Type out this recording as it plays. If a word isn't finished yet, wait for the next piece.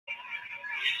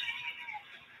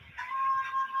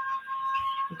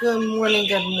Good morning,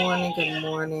 good morning, good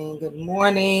morning, good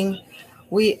morning.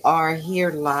 We are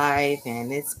here live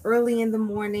and it's early in the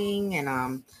morning and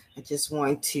I just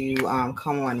want to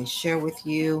come on and share with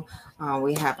you.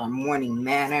 We have our morning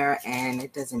manner and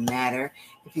it doesn't matter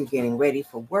if you're getting ready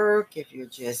for work, if you're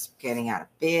just getting out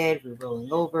of bed, we're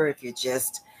rolling over, if you're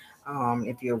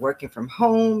working from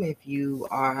home, if you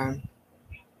are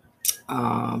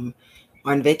um,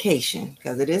 on vacation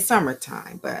because it is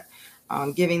summertime, but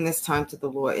giving this time to the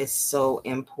Lord is so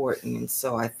important. And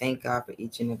so I thank God for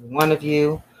each and every one of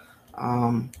you.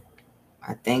 Um,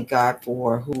 I thank God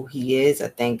for who He is. I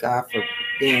thank God for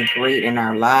being great in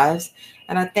our lives.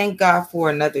 And I thank God for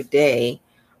another day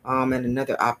and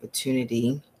another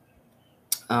opportunity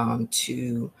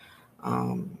to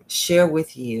share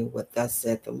with you what thus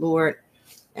said the Lord.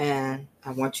 And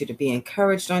I want you to be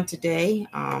encouraged on today.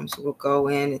 So we'll go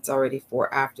in. It's already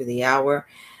 4 after the hour.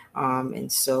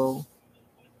 And so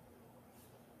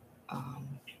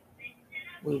um,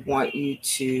 we want you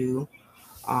to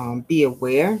be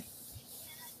aware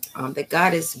that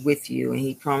God is with you and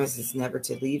He promises never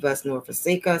to leave us nor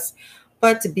forsake us,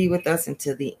 but to be with us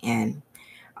until the end.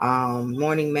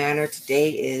 Morning Manor today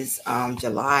is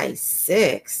July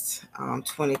 6th,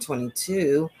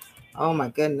 2022. Oh my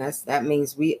goodness, that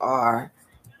means we are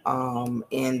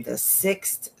in the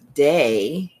 6th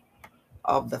day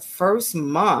of the first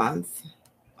month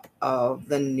of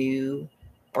the new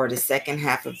or the second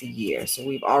half of the year. So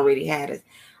we've already had it.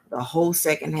 The whole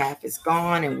second half is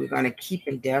gone, and we're going to keep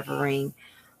endeavoring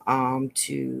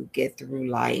to get through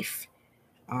life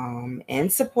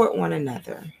and support one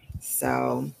another.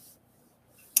 So,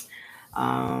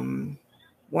 want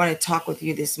to talk with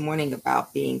you this morning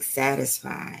about being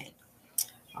satisfied.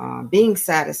 Being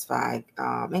satisfied.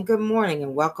 And good morning,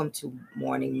 and welcome to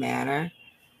Morning Manor.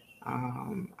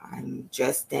 I'm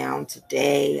just down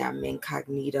today. I'm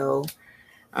incognito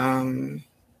because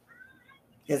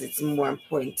it's more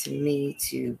important to me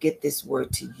to get this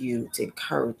word to you, to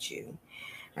encourage you.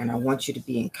 And I want you to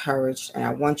be encouraged, and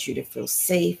I want you to feel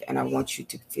safe, and I want you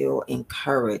to feel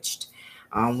encouraged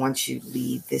once you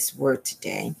leave this word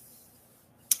today.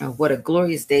 What a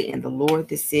glorious day in the Lord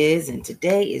this is. And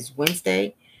today is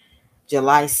Wednesday,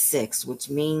 July 6th, which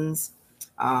means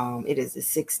it is the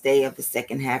 6th day of the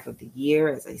second half of the year,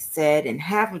 as I said, and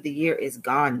half of the year is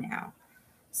gone now.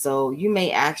 So you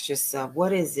may ask yourself,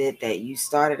 what is it that you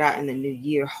started out in the new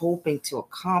year hoping to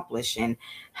accomplish, and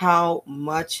how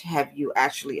much have you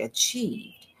actually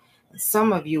achieved? And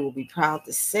some of you will be proud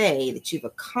to say that you've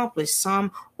accomplished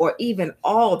some or even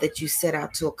all that you set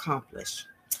out to accomplish.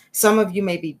 Some of you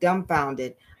may be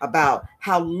dumbfounded about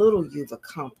how little you've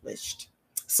accomplished.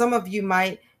 Some of you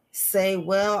might say,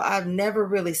 well, I've never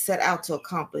really set out to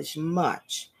accomplish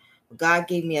much. God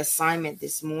gave me assignment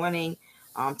this morning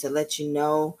to let you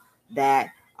know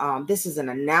that this is an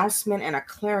announcement and a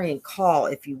clarion call,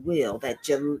 if you will,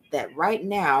 that right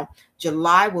now,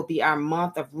 July will be our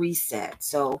month of reset.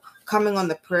 So coming on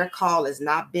the prayer call is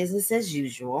not business as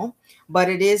usual, but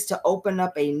it is to open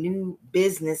up a new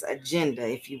business agenda,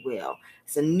 if you will.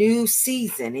 It's a new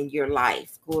season in your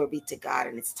life. Glory be to God.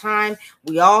 And it's time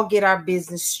we all get our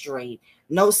business straight.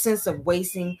 No sense of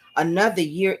wasting another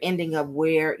year ending up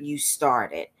where you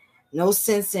started. No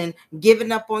sense in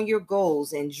giving up on your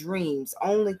goals and dreams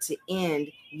only to end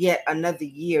yet another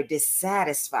year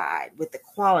dissatisfied with the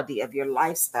quality of your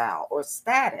lifestyle or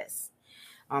status.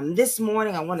 This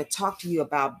morning, I want to talk to you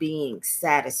about being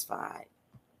satisfied.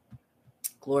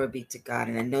 Glory be to God.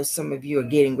 And I know some of you are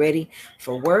getting ready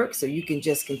for work, so you can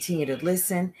just continue to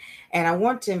listen. And I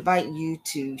want to invite you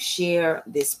to share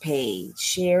this page,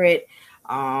 share it,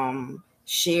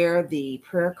 share the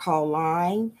prayer call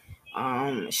line,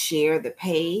 share the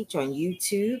page on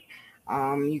YouTube.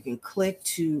 You can click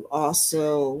to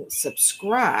also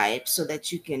subscribe so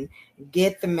that you can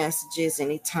get the messages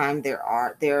anytime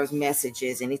there's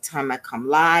messages, anytime I come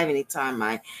live, anytime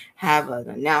I have an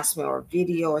announcement or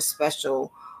video or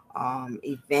special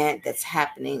event that's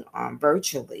happening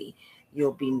virtually,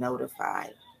 you'll be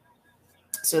notified.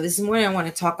 So this morning I want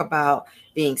to talk about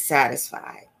being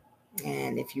satisfied.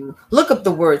 And if you look up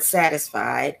the word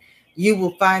satisfied, you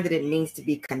will find that it means to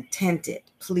be contented,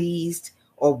 pleased,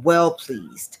 or well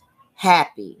pleased,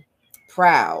 happy,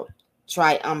 proud,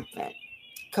 triumphant,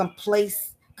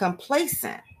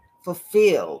 complacent,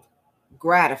 fulfilled,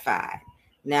 gratified.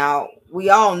 Now, we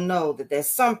all know that there's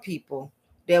some people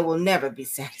that will never be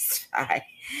satisfied.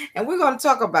 And we're going to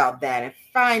talk about that and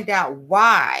find out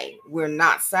why we're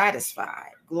not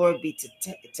satisfied. Glory be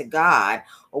to God,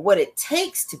 or what it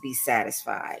takes to be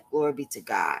satisfied. Glory be to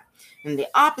God. And the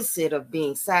opposite of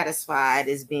being satisfied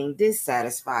is being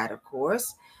dissatisfied, of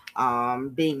course.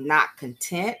 being not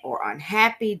content or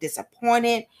unhappy,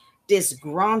 disappointed,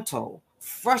 disgruntled,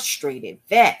 frustrated,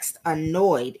 vexed,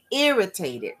 annoyed,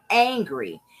 irritated,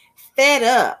 angry, fed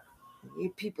up.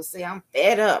 People say, I'm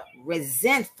fed up,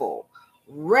 resentful,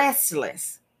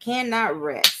 restless, cannot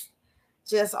rest,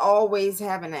 just always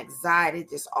having anxiety,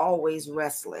 just always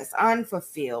restless,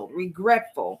 unfulfilled,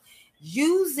 regretful,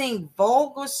 using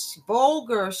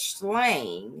vulgar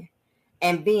slang,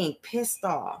 and being pissed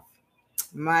off.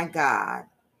 My God.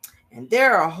 And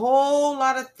there are a whole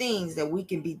lot of things that we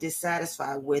can be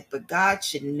dissatisfied with, but God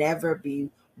should never be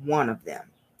one of them.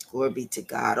 Glory be to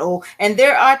God. Oh, and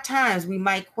there are times we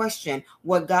might question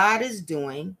what God is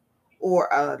doing or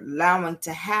allowing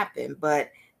to happen,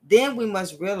 but then we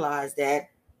must realize that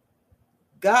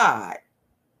God,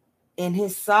 in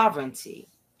his sovereignty,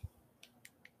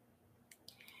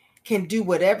 can do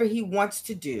whatever he wants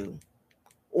to do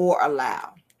or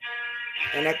allow.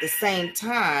 And at the same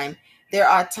time, there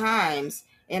are times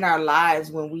in our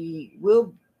lives when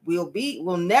we'll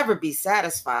never be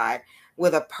satisfied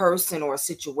with a person or a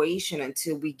situation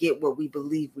until we get what we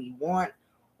believe we want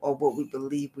or what we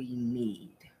believe we need.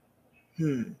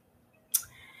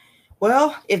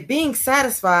 Well, if being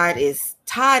satisfied is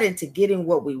tied into getting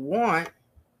what we want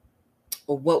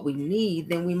or what we need,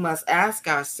 then we must ask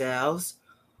ourselves,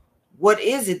 what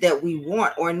is it that we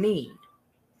want or need?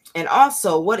 And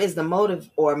also, what is the motive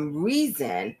or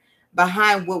reason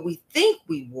behind what we think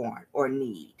we want or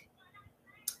need?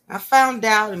 I found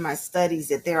out in my studies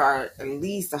that there are at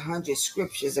least 100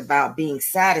 scriptures about being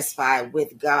satisfied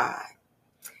with God.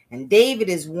 And David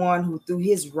is one who, through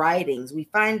his writings, we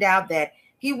find out that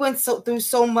he went through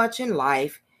so much in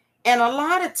life. And a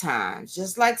lot of times,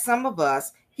 just like some of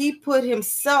us, he put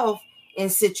himself in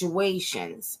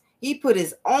situations. He put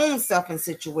his own self in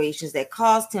situations that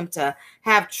caused him to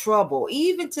have trouble,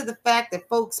 even to the fact that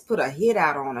folks put a hit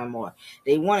out on him or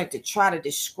they wanted to try to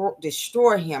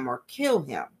destroy him or kill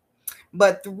him.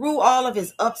 But through all of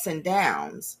his ups and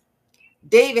downs,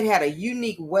 David had a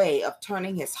unique way of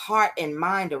turning his heart and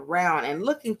mind around and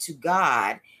looking to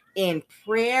God in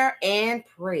prayer and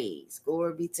praise.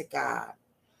 Glory be to God.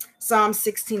 Psalm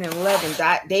 16 and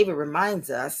 11, David reminds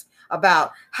us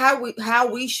about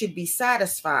how we should be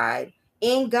satisfied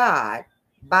in God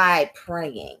by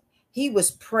praying. He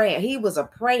was praying. He was a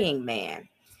praying man.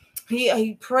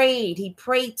 He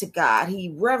prayed to God.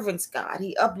 He reverenced God.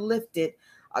 He uplifted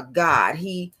God.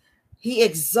 He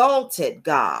exalted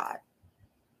God.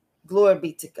 Glory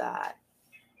be to God.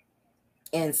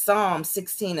 In Psalm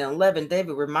 16 and 11,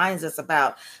 David reminds us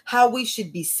about how we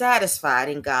should be satisfied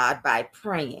in God by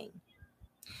praying.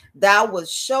 Thou wilt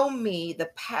show me the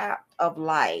path of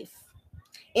life.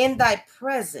 In thy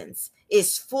presence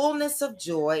is fullness of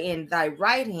joy. In thy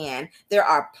right hand there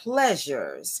are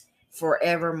pleasures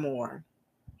forevermore.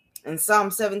 In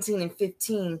Psalm 17 and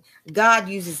 15, God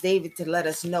uses David to let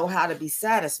us know how to be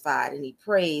satisfied. And he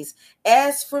prays,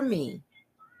 as for me,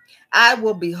 I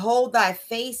will behold thy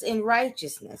face in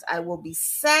righteousness. I will be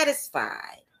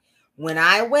satisfied when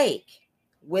I wake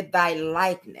with thy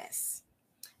likeness.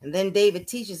 And then David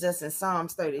teaches us in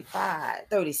Psalms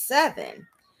 37,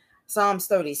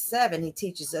 he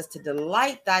teaches us to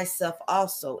delight thyself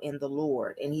also in the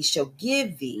Lord, and he shall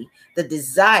give thee the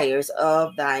desires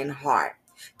of thine heart.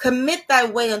 Commit thy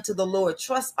way unto the Lord,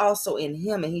 trust also in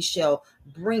him, and he shall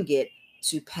bring it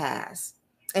to pass.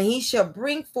 And he shall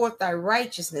bring forth thy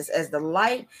righteousness as the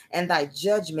light and thy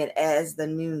judgment as the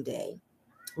noonday.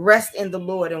 Rest in the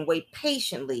Lord and wait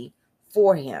patiently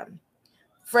for him.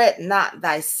 Fret not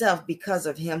thyself because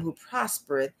of him who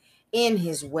prospereth in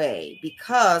his way,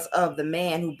 because of the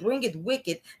man who bringeth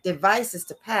wicked devices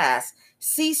to pass.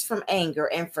 Cease from anger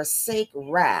and forsake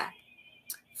wrath.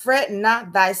 Fret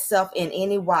not thyself in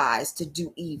any wise to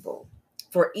do evil,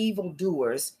 for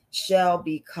evildoers shall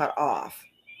be cut off.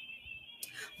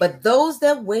 But those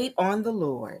that wait on the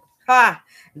Lord,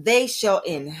 they shall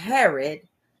inherit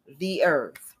the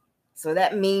earth. So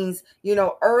that means,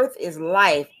 earth is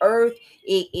life. Earth,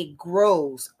 it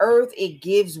grows. Earth, it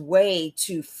gives way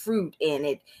to fruit in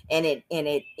it, and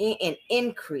it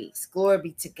increase. Glory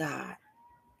be to God.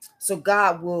 So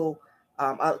God will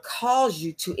cause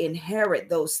you to inherit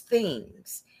those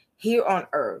things here on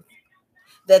earth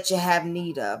that you have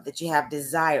need of, that you have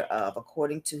desire of,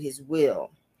 according to his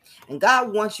will. And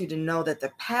God wants you to know that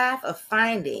the path of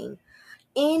finding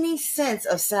any sense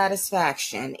of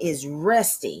satisfaction is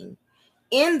resting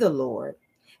in the Lord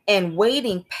and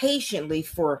waiting patiently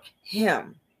for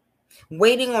him,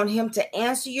 waiting on him to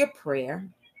answer your prayer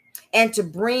and to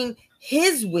bring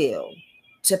his will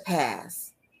to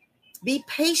pass. Be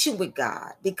patient with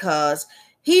God because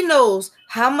he knows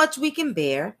how much we can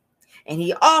bear, And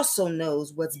he also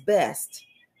knows what's best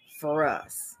for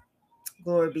us.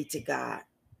 Glory be to God.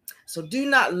 So do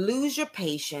not lose your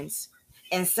patience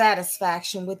and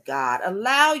satisfaction with God.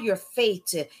 Allow your faith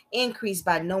to increase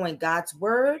by knowing God's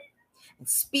word and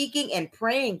speaking and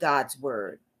praying God's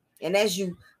word. And as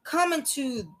you come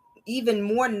into even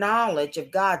more knowledge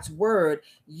of God's word,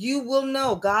 you will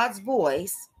know God's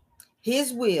voice,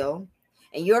 his will,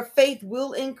 and your faith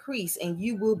will increase and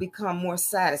you will become more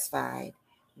satisfied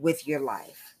with your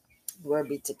life. Glory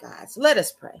be to God. So let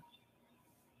us pray.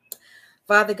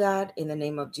 Father God, in the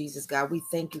name of Jesus, God, we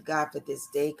thank you, God, for this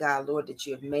day, God, Lord, that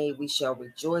you have made. We shall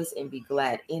rejoice and be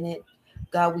glad in it.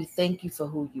 God, we thank you for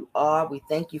who you are. We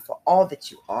thank you for all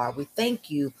that you are. We thank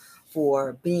you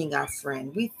for being our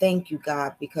friend. We thank you,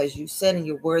 God, because you said in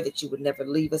your word that you would never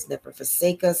leave us, never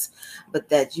forsake us, but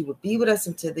that you would be with us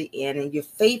until the end. And you're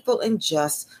faithful and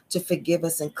just to forgive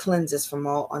us and cleanse us from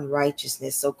all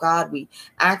unrighteousness. So, God, we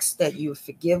ask that you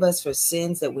forgive us for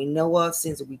sins that we know of,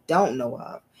 sins that we don't know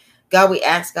of. God, we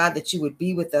ask, God, that you would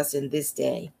be with us in this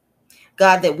day.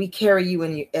 God, that we carry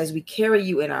you as we carry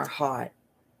you in our heart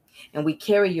and we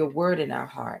carry your word in our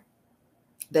heart,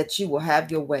 that you will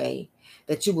have your way,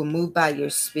 that you will move by your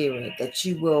spirit, that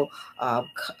you will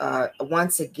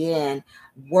once again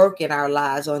work in our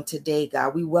lives on today,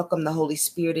 God. We welcome the Holy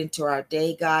Spirit into our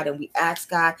day, God, and we ask,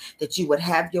 God, that you would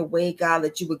have your way, God,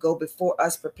 that you would go before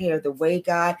us, prepare the way,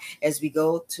 God, as we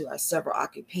go to our several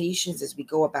occupations, as we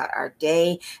go about our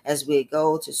day, as we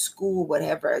go to school,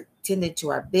 whatever, attending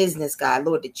to our business, God,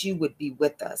 Lord, that you would be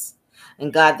with us.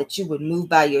 And God, that you would move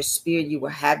by your spirit, you will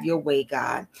have your way,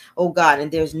 God. Oh God,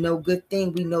 and there's no good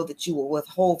thing we know that you will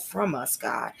withhold from us,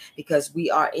 God, because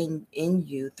we are in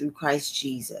you through Christ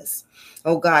Jesus.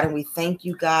 Oh God, and we thank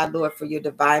you, God, Lord, for your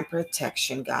divine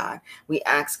protection, God. We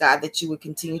ask, God, that you would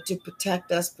continue to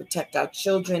protect us, protect our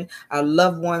children, our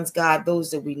loved ones, God,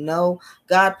 those that we know.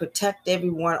 God, protect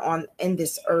everyone in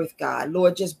this earth, God.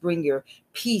 Lord, just bring your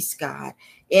peace, God,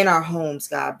 in our homes,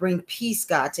 God. Bring peace,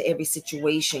 God, to every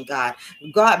situation, God.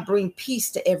 God, bring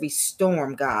peace to every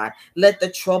storm, God. Let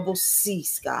the trouble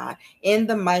cease, God, in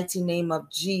the mighty name of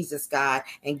Jesus, God,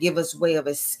 and give us way of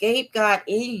escape, God,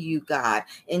 in you, God,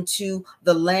 into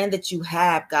the land that you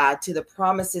have, God, to the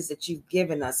promises that you've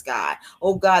given us, God.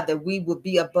 Oh, God, that we will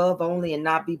be above only and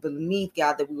not be beneath,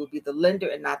 God, that we will be the lender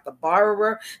and not the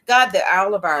borrower, God, that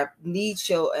all of our needs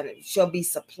shall be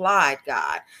supplied,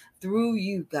 God, through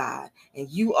you, God, and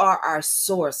you are our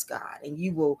source, God, and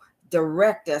you will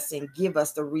direct us and give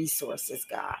us the resources,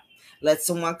 God. Let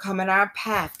someone come in our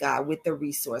path, God, with the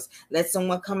resource. Let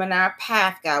someone come in our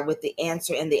path, God, with the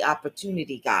answer and the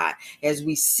opportunity, God. As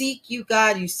we seek you,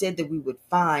 God, you said that we would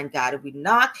find, God. If we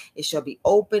knock, it shall be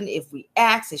open. If we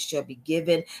ask, it shall be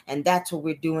given. And that's what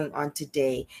we're doing on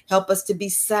today. Help us to be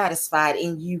satisfied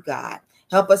in you, God.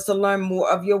 Help us to learn more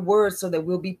of your word so that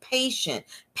we'll be patient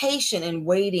in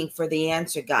waiting for the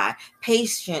answer, God.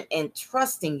 Patient and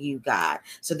trusting you, God,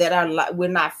 so that we're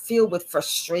not filled with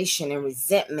frustration and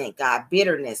resentment, God,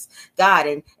 bitterness, God,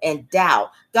 and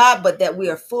doubt, God, but that we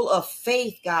are full of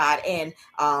faith, God, and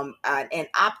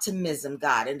optimism,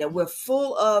 God, and that we're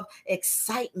full of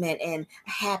excitement and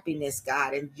happiness,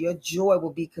 God, and your joy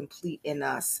will be complete in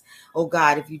us. Oh,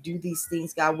 God, if you do these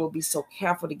things, God, we'll be so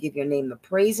careful to give your name the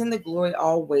praise and the glory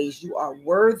always. You are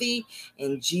worthy.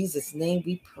 In Jesus' name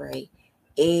we pray.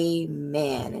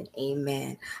 Amen and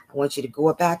amen. I want you to go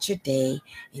about your day.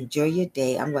 Enjoy your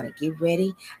day. I'm going to get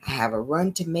ready. I have a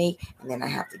run to make, and then I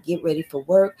have to get ready for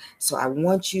work. So I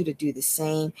want you to do the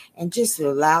same and just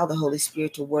allow the Holy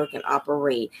Spirit to work and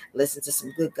operate. Listen to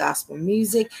some good gospel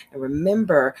music, and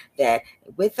remember that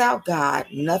without God,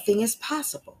 nothing is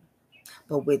possible.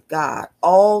 But with God,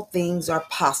 all things are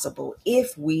possible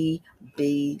if we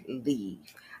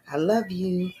believe. I love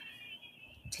you.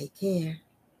 Take care.